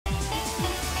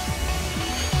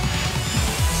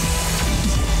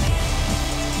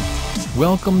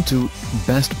Welcome to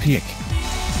Best Pick.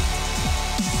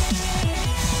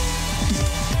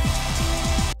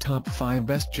 Top 5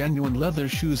 Best Genuine Leather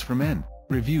Shoes for Men,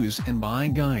 Reviews and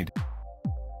Buying Guide.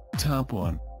 Top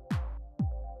 1.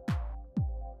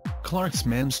 Clarks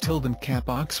Men's Tilden Cap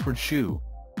Oxford Shoe.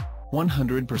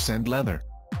 100% leather.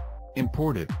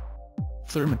 Imported.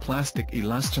 Thermoplastic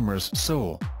elastomers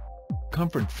sole.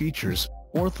 Comfort features: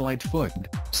 Ortholite foot,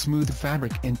 smooth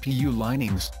fabric and PU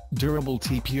linings, durable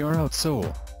TPR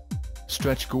outsole.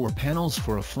 Stretch gore panels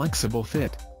for a flexible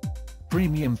fit.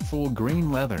 Premium full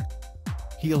grain leather.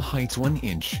 Heel heights 1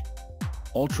 inch.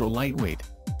 Ultra lightweight.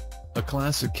 A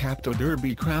classic Capto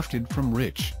Derby crafted from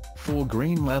rich, full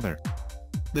grain leather.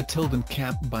 The Tilden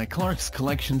Cap by Clarks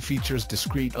collection features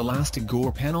discreet elastic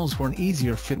gore panels for an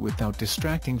easier fit without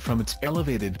distracting from its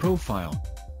elevated profile.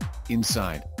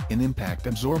 Inside, an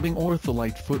impact-absorbing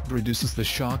ortholite foot reduces the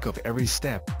shock of every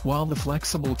step, while the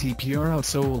flexible TPR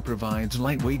outsole provides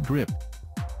lightweight grip.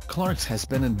 Clarks has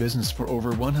been in business for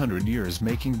over 100 years,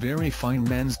 making very fine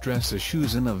men's dress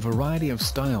shoes in a variety of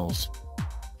styles.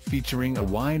 Featuring a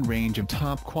wide range of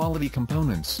top-quality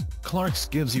components, Clarks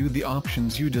gives you the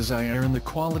options you desire and the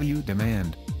quality you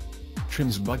demand.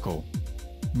 Trims buckle.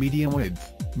 Medium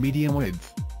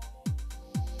width.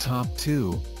 Top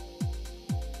 2.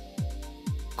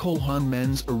 Haan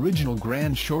Men's Original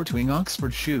Grand Shortwing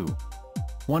Oxford Shoe.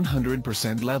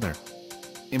 100% leather.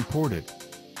 Imported.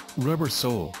 Rubber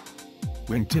sole.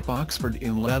 Wingtip Oxford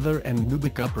in leather and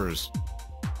nubic uppers.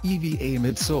 EVA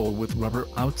midsole with rubber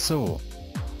outsole.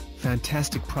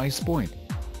 Fantastic price point.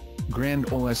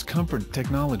 Grand OS comfort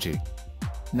technology.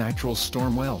 Natural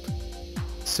storm welt.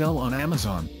 Sell on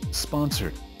Amazon.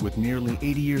 Sponsored. With nearly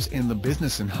 80 years in the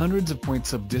business and hundreds of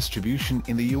points of distribution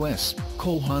in the U.S.,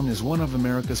 Haan is one of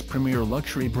America's premier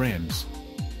luxury brands.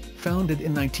 Founded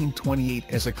in 1928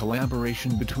 as a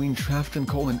collaboration between Trafton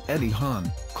Cole and Eddie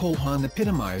Haan, Haan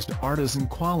epitomized artisan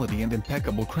quality and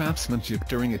impeccable craftsmanship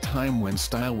during a time when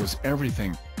style was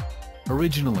everything.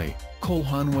 Originally,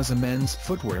 Haan was a men's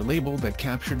footwear label that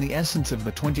captured the essence of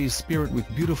the 20s spirit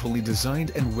with beautifully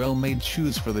designed and well-made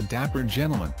shoes for the dapper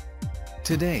gentleman.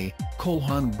 Today,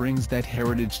 Haan brings that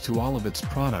heritage to all of its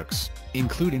products,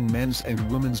 including men's and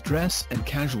women's dress and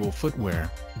casual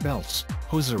footwear, belts,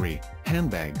 hosiery,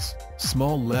 handbags,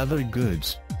 small leather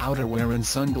goods, outerwear and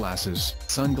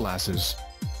sunglasses.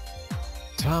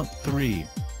 Top 3.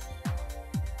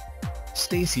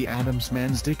 STACY Adams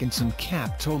Men's Dickinson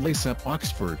Cap Toe Lace-Up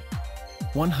Oxford.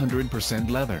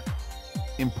 100% leather.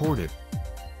 Imported.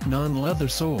 Non-leather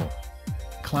sole.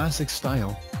 Classic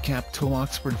style, cap toe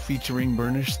Oxford featuring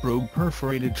burnished brogue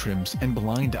perforated trims and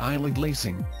blind eyelid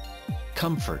lacing.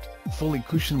 Comfort, fully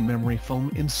cushioned memory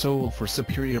foam insole for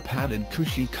superior padded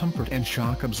cushy comfort and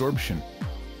shock absorption.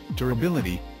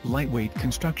 Durability, lightweight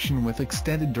construction with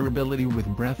extended durability with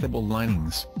breathable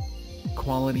linings.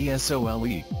 Quality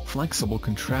SOLE, flexible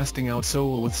contrasting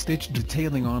outsole with stitch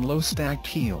detailing on low stacked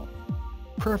heel.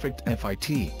 Perfect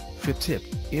fit tip,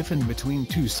 if in between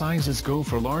 2 sizes go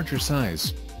for larger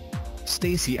size.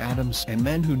 STACY Adams and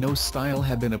men who know style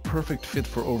have been a perfect fit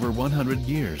for over 100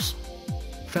 years.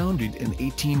 Founded in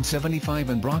 1875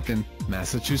 in Brockton,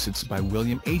 Massachusetts by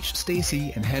William H.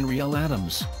 STACY and Henry L.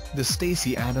 Adams, the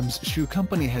STACY Adams Shoe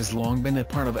Company has long been a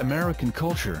part of American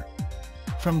culture.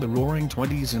 From the Roaring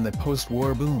 '20s and the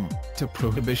post-war boom, to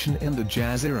Prohibition and the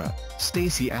Jazz era,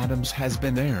 STACY Adams has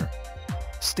been there.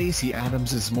 STACY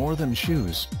Adams is more than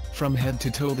shoes. From head to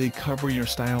toe they cover your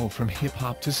style from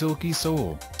hip-hop to silky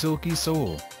soul.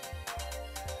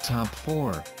 Top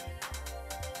 4.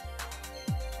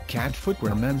 Cat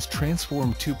Footwear Men's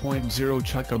Transform 2.0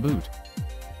 Chukka Boot.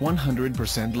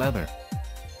 100% leather.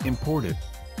 Imported.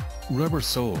 Rubber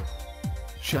sole.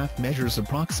 Shaft measures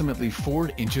approximately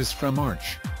 4 inches from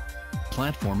arch.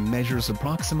 Platform measures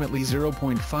approximately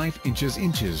 0.5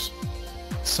 inches.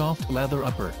 Soft leather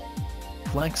upper.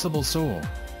 Flexible sole.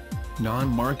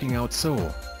 Non-marking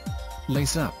outsole.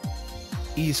 Lace-up.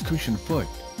 Ease cushion foot.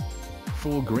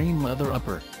 Full grain leather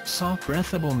upper, soft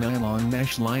breathable nylon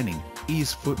mesh lining,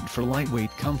 ease foot for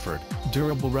lightweight comfort,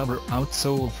 durable rubber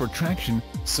outsole for traction,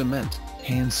 cement,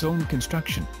 hand-sewn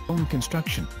construction.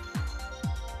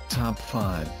 Top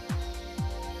 5.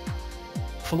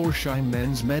 Florsheim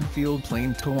Men's Medfield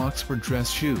Plain Toe Oxford Dress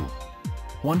Shoe.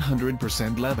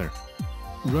 100% leather.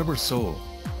 Rubber sole.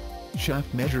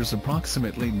 Shaft measures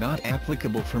approximately not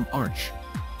applicable from arch.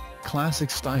 Classic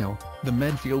style, the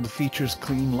Medfield features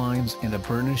clean lines and a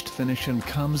burnished finish and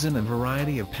comes in a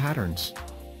variety of patterns.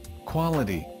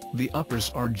 Quality, the uppers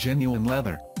are genuine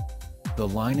leather. The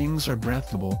linings are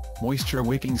breathable,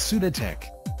 moisture-wicking Sudatech.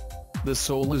 The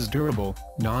sole is durable,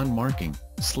 non-marking,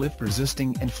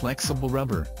 slip-resisting and flexible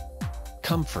rubber.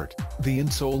 Comfort. The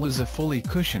insole is a fully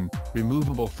cushioned,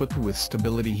 removable foot with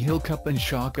stability heel cup and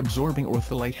shock-absorbing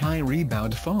Ortholite high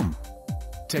rebound foam.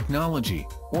 Technology.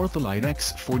 Ortholite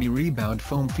X40 rebound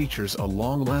foam features a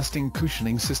long-lasting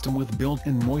cushioning system with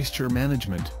built-in moisture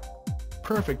management.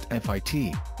 Perfect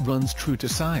fit. Runs true to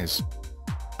size.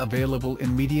 Available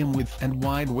in medium width and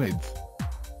wide width.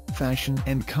 Fashion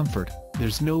and comfort,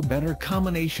 there's no better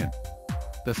combination.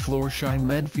 The Florsheim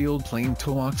Medfield plain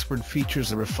toe Oxford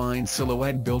features a refined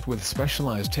silhouette built with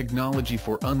specialized technology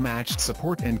for unmatched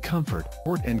support and comfort.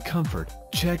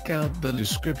 Check out the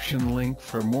description link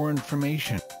for more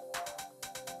information.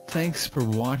 Thanks for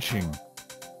watching.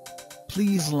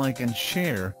 Please like and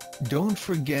share, don't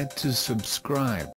forget to subscribe.